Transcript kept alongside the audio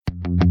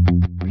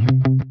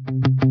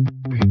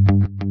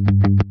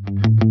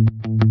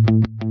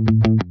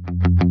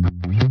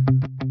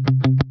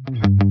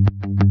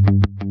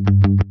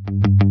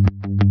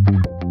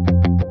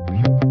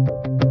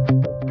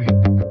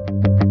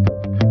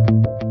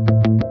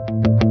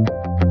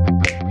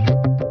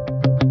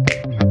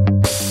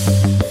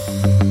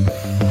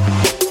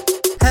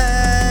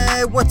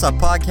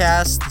up,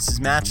 podcast? This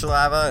is Matt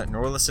Shalava, and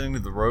you're listening to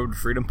the Road to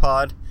Freedom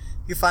Pod.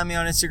 You can find me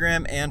on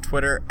Instagram and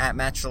Twitter at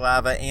Matt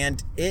Shalava,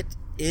 and it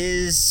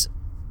is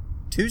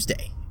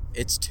Tuesday.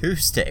 It's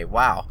Tuesday.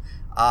 Wow.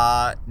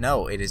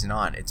 No, it is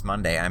not. It's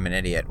Monday. I'm an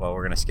idiot. Well,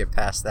 we're going to skip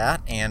past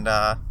that, and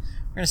we're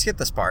going to skip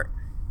this part.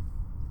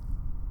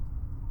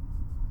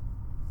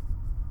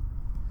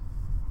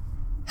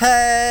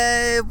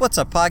 Hey, what's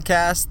up,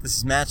 podcast? This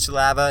is Matt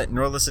Shalava, and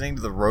you're listening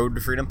to the Road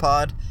to Freedom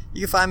Pod.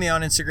 You can find me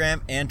on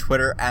Instagram and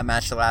Twitter at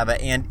Matt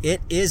Shalava, and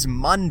it is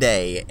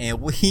Monday, and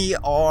we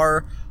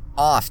are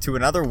off to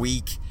another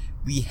week.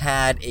 We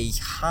had a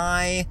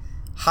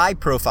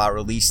high-profile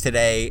release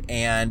today,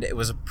 and it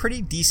was a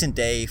pretty decent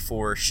day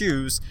for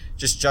shoes,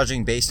 just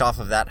judging based off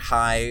of that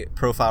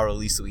high-profile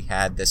release that we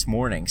had this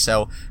morning.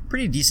 So,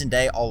 pretty decent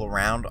day all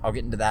around. I'll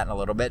get into that in a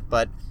little bit,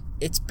 but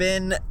it's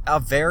been a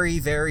very,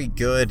 very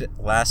good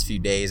last few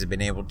days. I've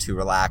been able to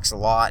relax a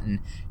lot and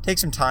take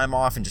some time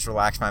off and just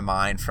relax my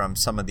mind from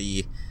some of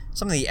the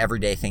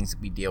everyday things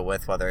that we deal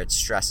with, whether it's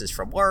stresses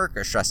from work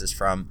or stresses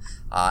from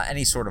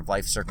any sort of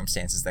life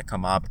circumstances that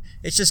come up.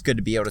 It's just good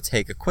to be able to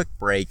take a quick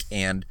break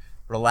and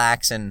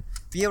relax and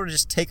be able to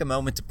just take a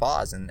moment to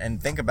pause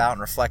and think about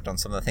and reflect on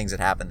some of the things that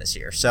happened this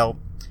year. So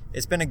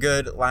it's been a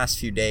good last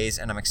few days,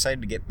 and I'm excited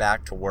to get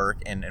back to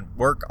work and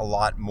work a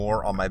lot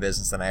more on my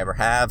business than I ever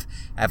have.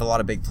 I have a lot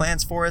of big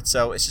plans for it,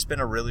 so it's just been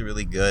a really,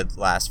 really good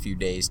last few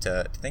days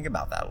to think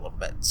about that a little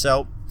bit.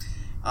 So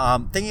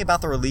thinking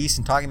about the release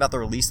and talking about the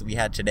release that we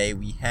had today,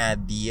 we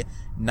had the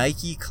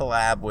Nike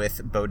collab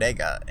with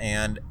Bodega,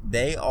 and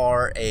they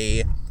are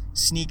a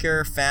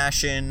sneaker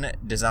fashion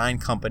design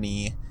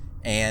company,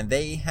 and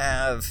they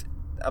have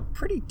a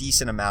pretty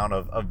decent amount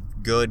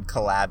of good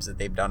collabs that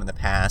they've done in the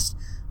past.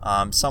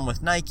 Some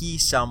with Nike,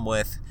 some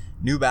with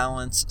New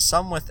Balance,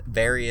 some with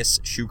various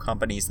shoe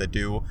companies that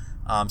do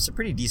some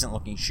pretty decent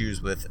looking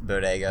shoes with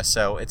Bodega.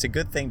 So it's a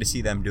good thing to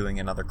see them doing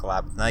another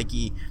collab with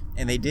Nike.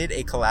 And they did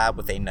a collab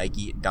with a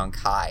Nike Dunk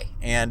High.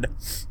 And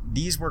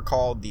these were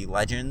called the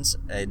Legends,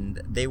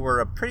 and they were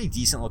a pretty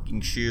decent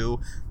looking shoe,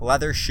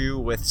 leather shoe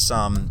with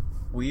some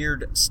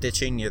weird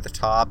stitching near the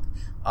top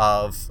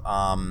of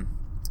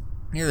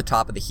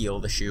the heel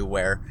of the shoe,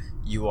 where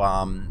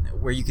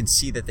you can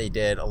see that they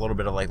did a little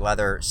bit of like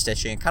leather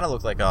stitching. It kind of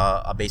looked like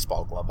a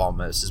baseball glove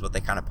almost is what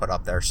they kind of put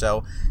up there.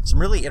 So some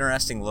really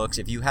interesting looks.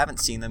 If you haven't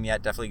seen them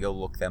yet, definitely go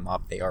look them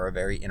up. They are a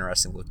very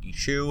interesting looking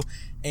shoe,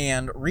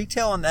 and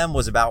retail on them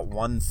was about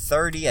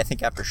 $130. I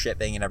think after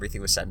shipping and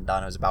everything was said and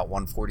done, it was about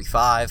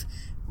 $145.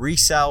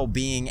 Resell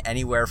being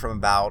anywhere from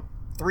about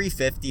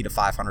 $350 to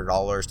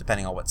 $500,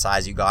 depending on what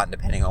size you got and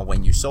depending on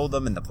when you sold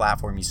them and the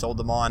platform you sold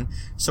them on.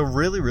 So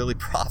really, really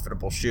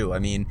profitable shoe. I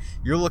mean,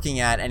 you're looking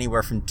at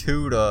anywhere from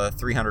 $200 to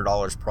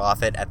 $300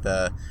 profit at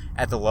the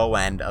low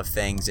end of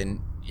things. And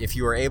if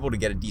you were able to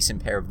get a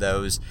decent pair of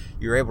those,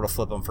 you're able to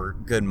flip them for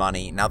good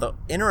money. Now, the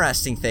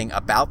interesting thing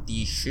about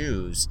these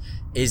shoes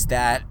is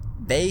that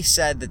they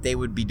said that they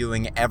would be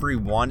doing every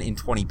 1 in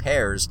 20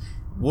 pairs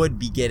would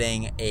be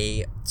getting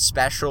a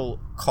special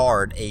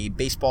card, a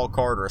baseball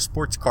card or a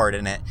sports card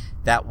in it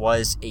that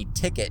was a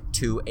ticket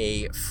to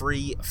a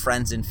free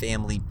friends and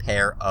family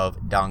pair of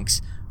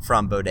Dunks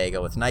from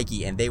Bodega with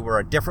Nike. And they were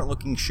a different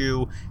looking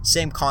shoe,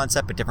 same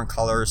concept but different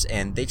colors,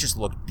 and they just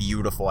looked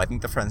beautiful. I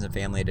think the friends and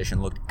family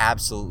edition looked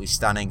absolutely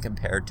stunning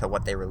compared to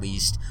what they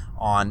released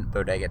on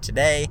Bodega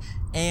today.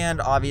 And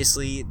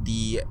obviously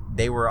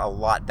they were a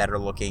lot better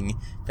looking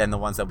than the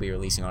ones that we'll be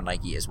releasing on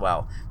Nike as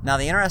well. Now,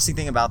 the interesting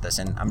thing about this,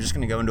 and I'm just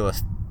going to go into a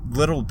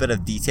little bit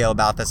of detail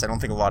about this. I don't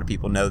think a lot of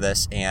people know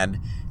this, and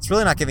it's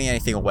really not giving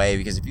anything away,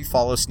 because if you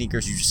follow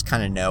sneakers, you just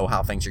kind of know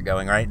how things are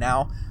going right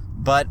now.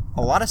 But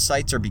a lot of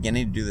sites are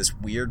beginning to do this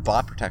weird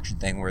bot protection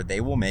thing where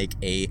they will make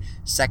a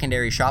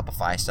secondary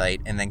Shopify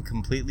site and then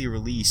completely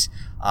release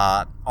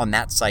on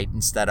that site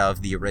instead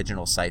of the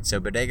original site. So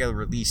Bodega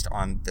released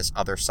on this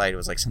other site. It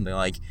was like something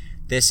like,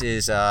 this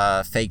is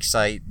a fake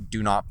site,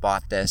 do not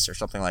bot this, or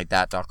something like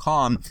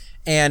that.com.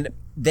 And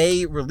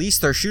they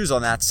released their shoes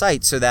on that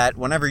site so that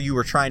whenever you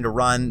were trying to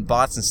run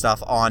bots and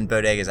stuff on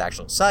Bodega's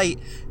actual site,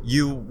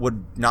 you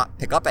would not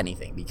pick up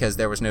anything because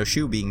there was no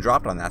shoe being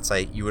dropped on that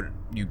site. You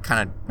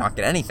kind of not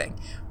get anything.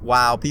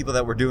 While people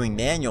that were doing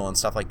manual and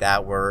stuff like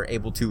that were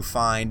able to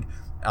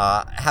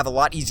have a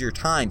lot easier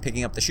time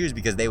picking up the shoes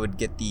because they would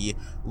get the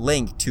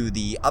link to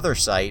the other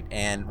site,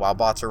 and while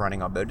bots are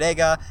running on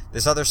Bodega,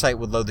 this other site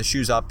would load the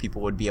shoes up.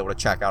 People would be able to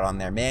check out on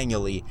there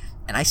manually,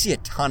 and I see a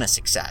ton of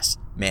success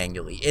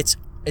manually.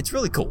 It's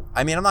really cool.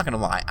 I mean, I'm not going to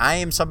lie. I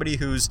am somebody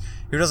who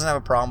doesn't have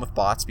a problem with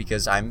bots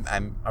because I'm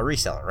a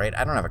reseller, right?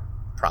 I don't have a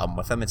problem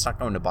with them. It's not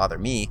going to bother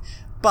me.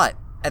 But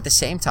at the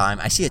same time,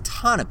 I see a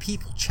ton of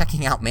people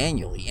checking out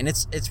manually, and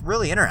it's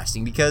really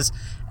interesting because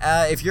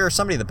if you're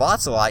somebody that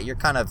bots a lot, you're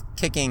kind of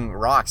kicking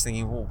rocks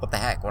thinking, well, what the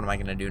heck, what am I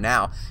going to do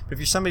now? But if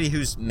you're somebody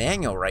who's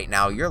manual right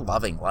now, you're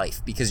loving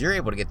life because you're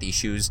able to get these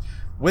shoes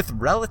with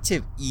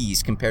relative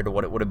ease compared to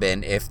what it would have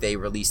been if they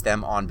released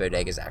them on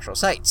Bodega's actual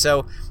site.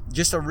 So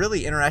just a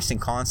really interesting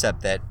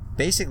concept that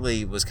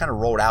basically was kind of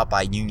rolled out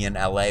by Union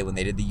LA when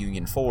they did the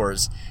Union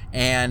 4s,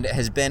 and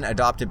has been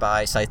adopted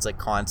by sites like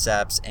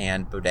Concepts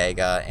and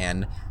Bodega,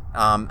 and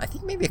I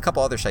think maybe a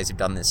couple other sites have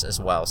done this as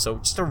well. So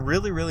just a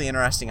really, really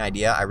interesting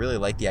idea. I really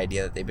like the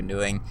idea that they've been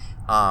doing.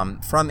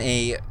 From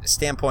a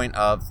standpoint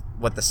of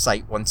what the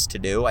site wants to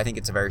do, I think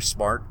it's a very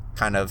smart,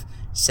 kind of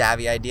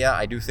savvy idea.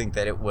 I do think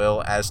that it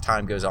will, as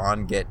time goes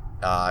on, get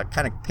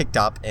kind of picked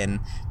up,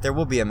 and there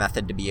will be a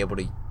method to be able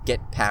to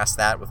get past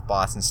that with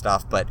bots and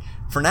stuff. But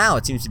for now,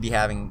 it seems to be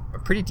having a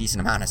pretty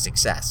decent amount of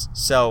success.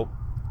 So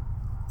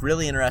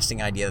really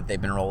interesting idea that they've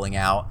been rolling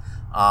out.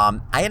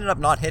 I ended up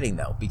not hitting,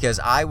 though, because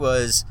I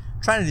was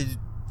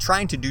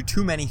trying to do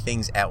too many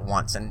things at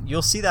once. And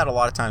you'll see that a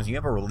lot of times when you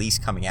have a release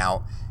coming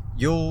out,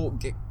 you'll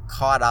get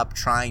caught up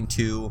trying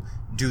to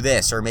do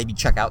this, or maybe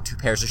check out 2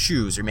 pairs of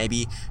shoes, or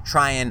maybe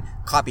try and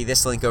copy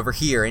this link over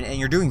here. And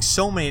you're doing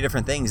so many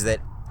different things that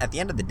at the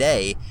end of the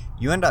day,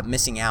 you end up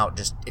missing out.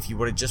 Just if you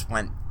would have just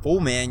went full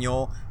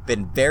manual,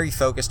 been very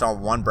focused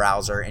on one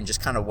browser, and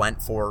just kind of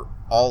went for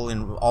all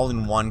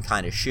in one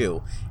kind of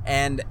shoe.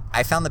 And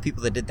I found the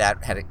people that did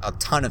that had a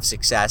ton of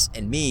success,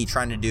 and me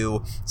trying to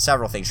do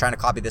several things, trying to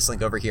copy this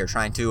link over here,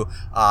 trying to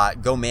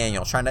go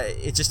manual,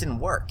 it just didn't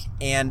work.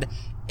 And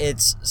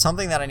it's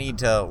something that I need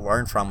to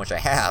learn from, which I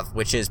have,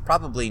 which is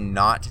probably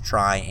not to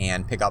try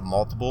and pick up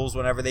multiples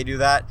whenever they do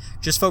that.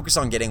 Just focus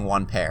on getting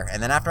one pair.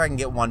 And then after I can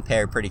get one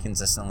pair pretty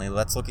consistently,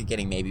 let's look at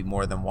getting maybe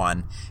more than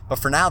one. But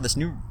for now, this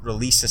new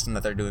release system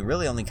that they're doing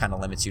really only kind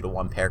of limits you to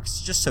one pair, because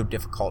it's just so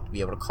difficult to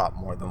be able to cop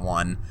more than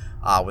one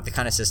with the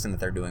kind of system that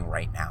they're doing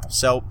right now.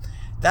 So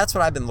that's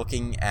what I've been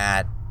looking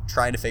at,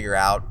 trying to figure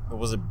out. It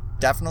was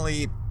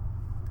definitely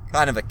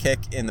kind of a kick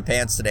in the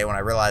pants today when I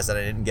realized that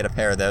I didn't get a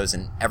pair of those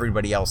and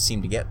everybody else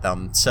seemed to get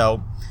them.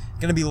 So I'm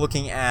going to be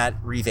looking at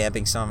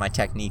revamping some of my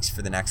techniques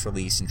for the next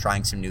release and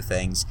trying some new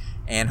things,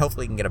 and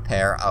hopefully can get a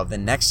pair of the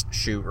next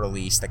shoe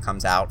release that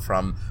comes out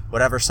from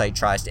whatever site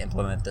tries to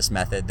implement this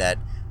method that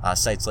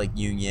sites like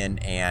Union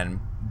and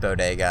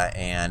Bodega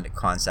and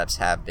Concepts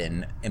have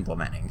been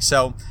implementing.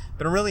 So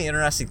been a really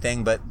interesting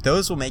thing, but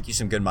those will make you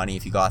some good money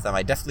if you got them.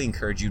 I definitely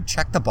encourage you,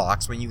 check the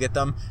box when you get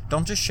them.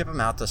 Don't just ship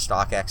them out to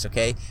StockX,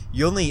 okay?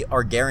 You only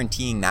are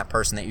guaranteeing that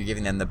person that you're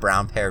giving them the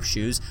brown pair of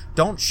shoes.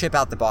 Don't ship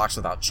out the box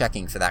without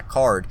checking for that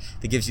card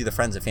that gives you the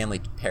friends and family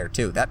pair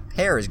too. That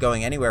pair is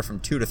going anywhere from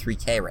 $2 to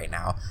 $3K right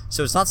now.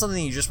 So it's not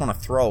something you just want to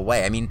throw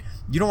away. I mean,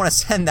 you don't want to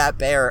send that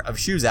pair of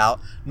shoes out,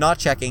 not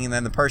checking, and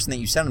then the person that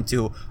you send them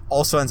to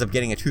also ends up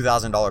getting a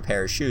 $2,000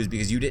 pair of shoes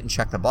because you didn't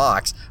check the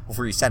box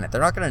before you sent it. They're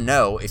not going to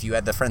know if you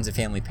had the friends and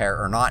family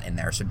pair or not in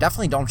there. So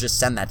definitely don't just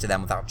send that to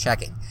them without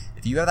checking.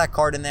 If you have that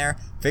card in there,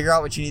 figure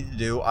out what you need to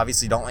do.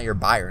 Obviously, don't let your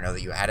buyer know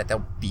that you had it.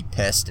 They'll be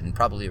pissed and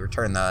probably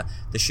return the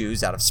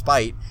shoes out of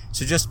spite.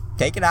 So just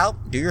take it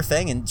out, do your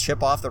thing, and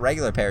ship off the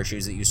regular pair of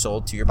shoes that you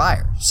sold to your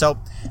buyer. So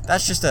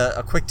that's just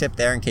a quick tip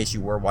there in case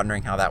you were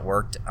wondering how that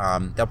worked.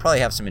 They'll probably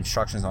have some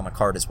instructions on the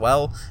card as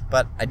well,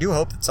 but I do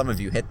hope that some of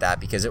you hit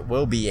that, because it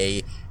will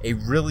be a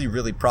really,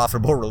 really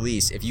profitable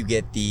release if you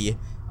get the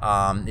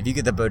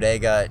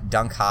Bodega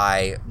Dunk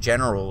High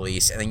general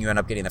release, and then you end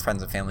up getting the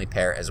friends and family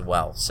pair as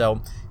well.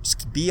 So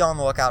just be on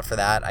the lookout for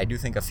that. I do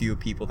think a few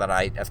people that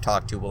I have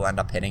talked to will end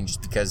up hitting,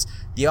 just because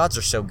the odds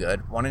are so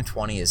good. 1 in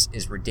 20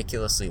 is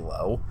ridiculously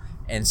low.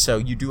 And so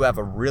you do have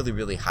a really,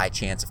 really high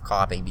chance of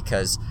copying,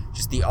 because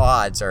just the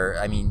odds are,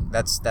 I mean,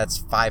 that's 5%.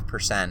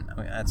 I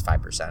mean, that's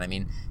 5%. I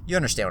mean, you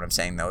understand what I'm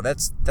saying, though.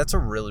 That's a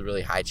really,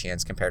 really high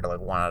chance compared to like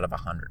 1 out of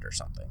 100 or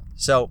something.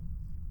 So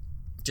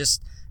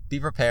just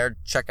be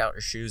prepared, check out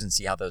your shoes, and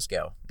see how those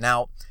go.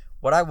 Now,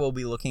 what I will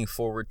be looking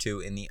forward to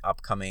in the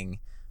upcoming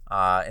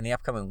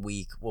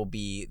week will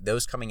be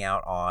those coming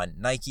out on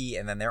Nike,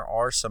 and then there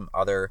are some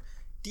other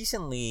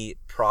decently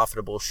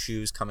profitable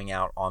shoes coming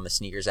out on the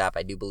sneakers app.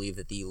 I do believe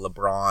that the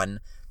LeBron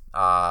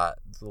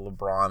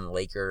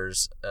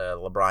Lakers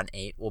LeBron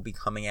 8 will be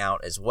coming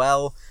out as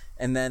well,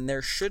 and then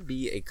there should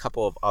be a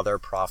couple of other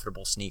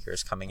profitable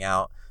sneakers coming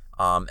out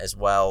as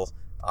well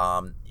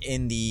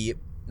in the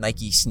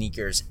Nike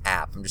sneakers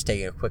app. I'm just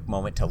taking a quick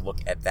moment to look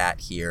at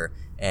that here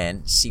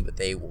and see what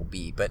they will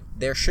be. But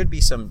there should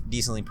be some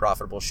decently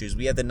profitable shoes.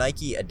 We have the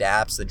Nike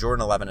Adapts, the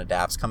Jordan 11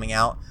 Adapts coming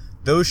out.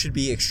 Those should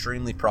be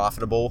extremely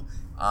profitable.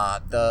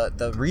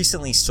 The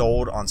recently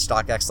sold on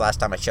StockX last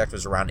time I checked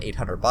was around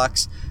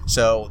 $800.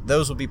 So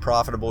those will be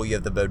profitable. You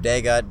have the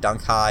Bodega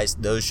Dunk Highs.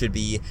 Those should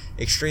be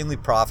extremely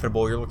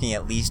profitable. You're looking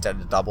at least at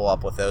a double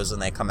up with those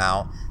when they come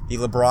out. The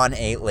LeBron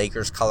 8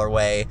 Lakers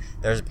colorway.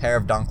 There's a pair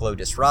of Dunk Low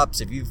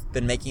Disrupts. If you've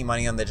been making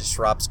money on the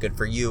Disrupts, good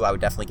for you. I would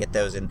definitely get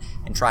those and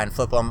try and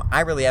flip them. I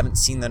really haven't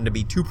seen them to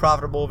be too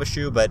profitable of a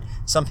shoe, but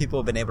some people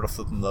have been able to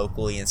flip them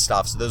locally and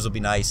stuff, so those will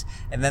be nice.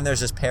 And then there's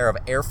this pair of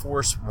Air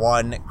Force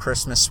One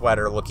Christmas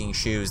sweater looking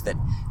shoes that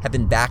have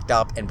been backed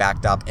up and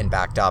backed up and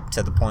backed up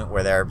to the point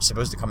where they're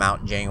supposed to come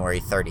out January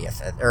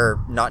 30th,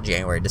 or not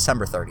January,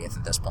 December 30th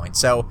at this point.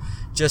 So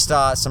just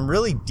some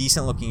really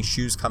decent looking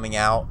shoes coming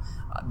out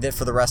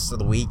for the rest of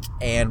the week,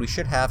 and we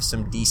should have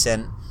some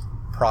decent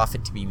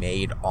profit to be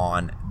made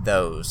on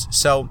those.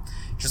 So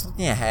just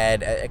looking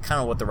ahead at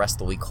kind of what the rest of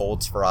the week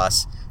holds for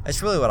us.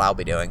 That's really what I'll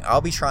be doing.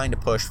 I'll be trying to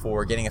push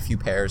for getting a few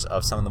pairs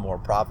of some of the more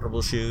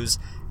profitable shoes,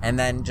 and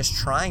then just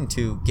trying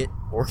to get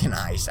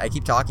organized. I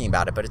keep talking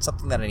about it, but it's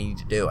something that I need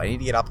to do. I need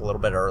to get up a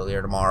little bit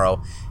earlier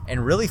tomorrow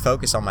and really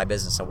focus on my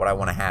business and what I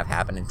want to have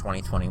happen in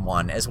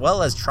 2021, as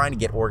well as trying to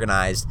get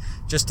organized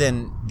just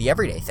in the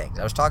everyday things.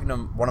 I was talking to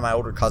one of my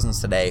older cousins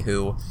today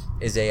who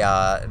is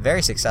a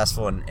very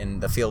successful in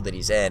the field that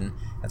he's in.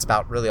 That's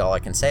about really all I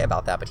can say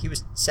about that. But he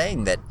was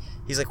saying that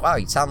he's like, wow,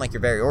 you sound like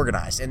you're very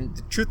organized. And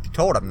the truth be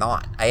told, I'm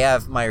not. I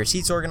have my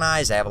receipts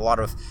organized. I have a lot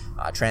of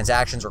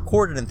transactions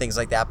recorded and things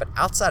like that. But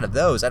outside of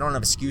those, I don't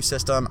have a SKU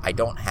system. I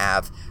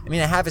have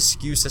a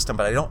SKU system,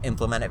 but I don't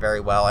implement it very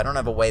well. I don't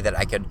have a way that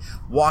I could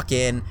walk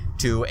in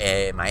to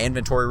my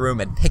inventory room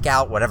and pick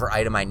out whatever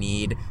item I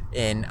need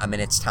in a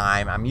minute's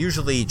time. I'm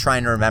usually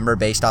trying to remember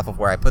based off of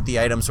where I put the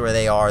items where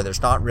they are.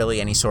 There's not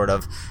really any sort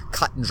of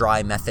cut and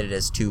dry method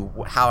as to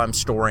how I'm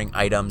storing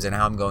items and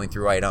how I'm going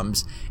through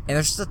items. And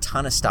there's just a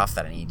ton of stuff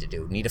that I need to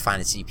do. Need to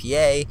find a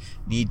CPA,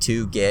 need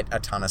to get a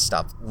ton of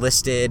stuff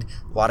listed,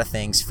 a lot of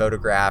things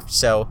photographed.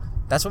 So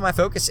that's what my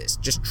focus is,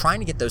 just trying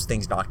to get those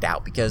things knocked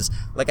out. Because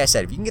like I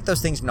said, if you can get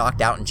those things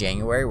knocked out in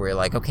January where you're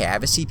like, okay, I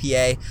have a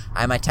CPA, I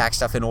have my tax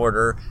stuff in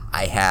order,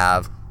 I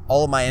have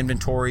all of my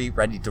inventory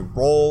ready to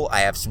roll,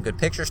 I have some good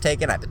pictures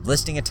taken, I've been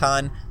listing a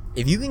ton.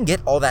 If you can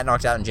get all that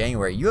knocked out in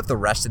January, you have the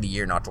rest of the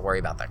year not to worry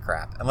about that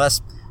crap.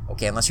 Unless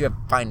you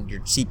find your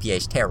CPA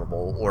is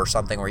terrible or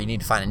something where you need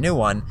to find a new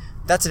one,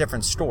 that's a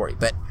different story.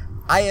 But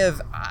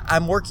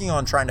I'm working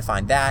on trying to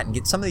find that and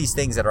get some of these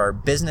things that are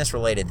business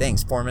related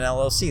things. Form an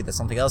LLC. That's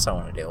something else I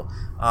want to do.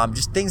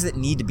 Just things that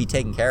need to be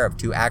taken care of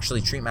to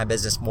actually treat my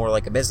business more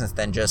like a business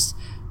than just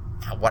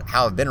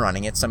how I've been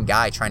running it. Some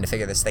guy trying to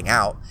figure this thing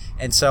out.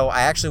 And so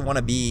I actually want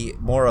to be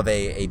more of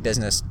a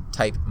business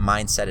type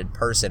mindseted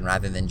person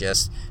rather than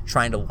just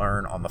trying to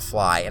learn on the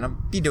fly. And I'll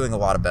be doing a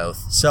lot of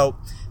both. So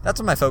that's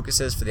what my focus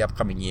is for the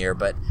upcoming year.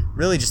 But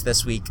really just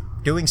this week,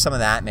 doing some of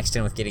that mixed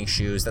in with getting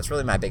shoes, that's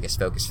really my biggest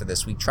focus for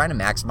this week. Trying to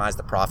maximize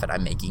the profit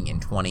I'm making in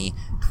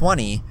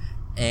 2020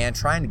 and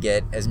trying to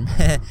get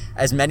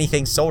as many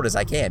things sold as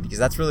I can, because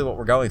that's really what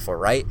we're going for,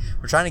 right?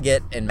 We're trying to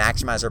get and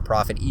maximize our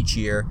profit each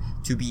year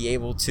to be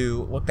able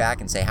to look back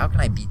and say, how can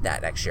I beat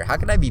that next year? How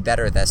can I be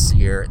better this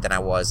year than I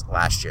was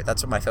last year?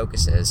 That's what my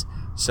focus is.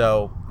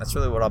 So that's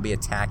really what I'll be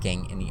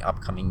attacking in the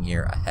upcoming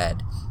year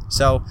ahead.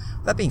 So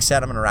that being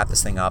said, I'm going to wrap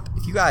this thing up.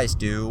 If you guys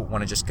do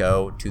want to just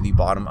go to the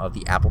bottom of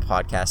the Apple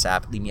Podcast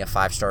app, leave me a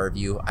 5-star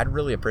review. I'd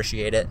really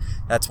appreciate it.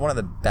 That's one of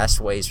the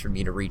best ways for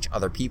me to reach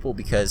other people,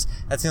 because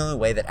that's the only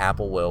way that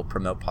Apple will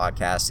promote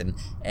podcasts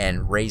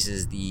and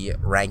raises the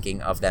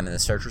ranking of them in the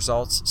search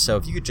results. So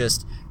if you could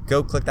just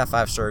go click that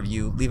 5-star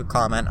review, leave a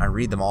comment. I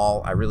read them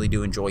all. I really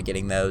do enjoy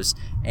getting those,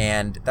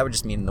 and that would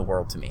just mean the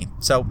world to me.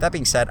 So that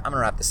being said, I'm going to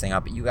wrap this thing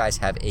up. You guys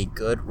have a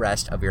good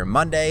rest of your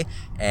Monday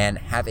and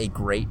have a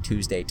great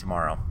Tuesday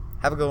tomorrow.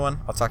 Have a good one.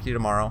 I'll talk to you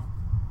tomorrow.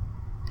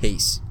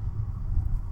 Peace.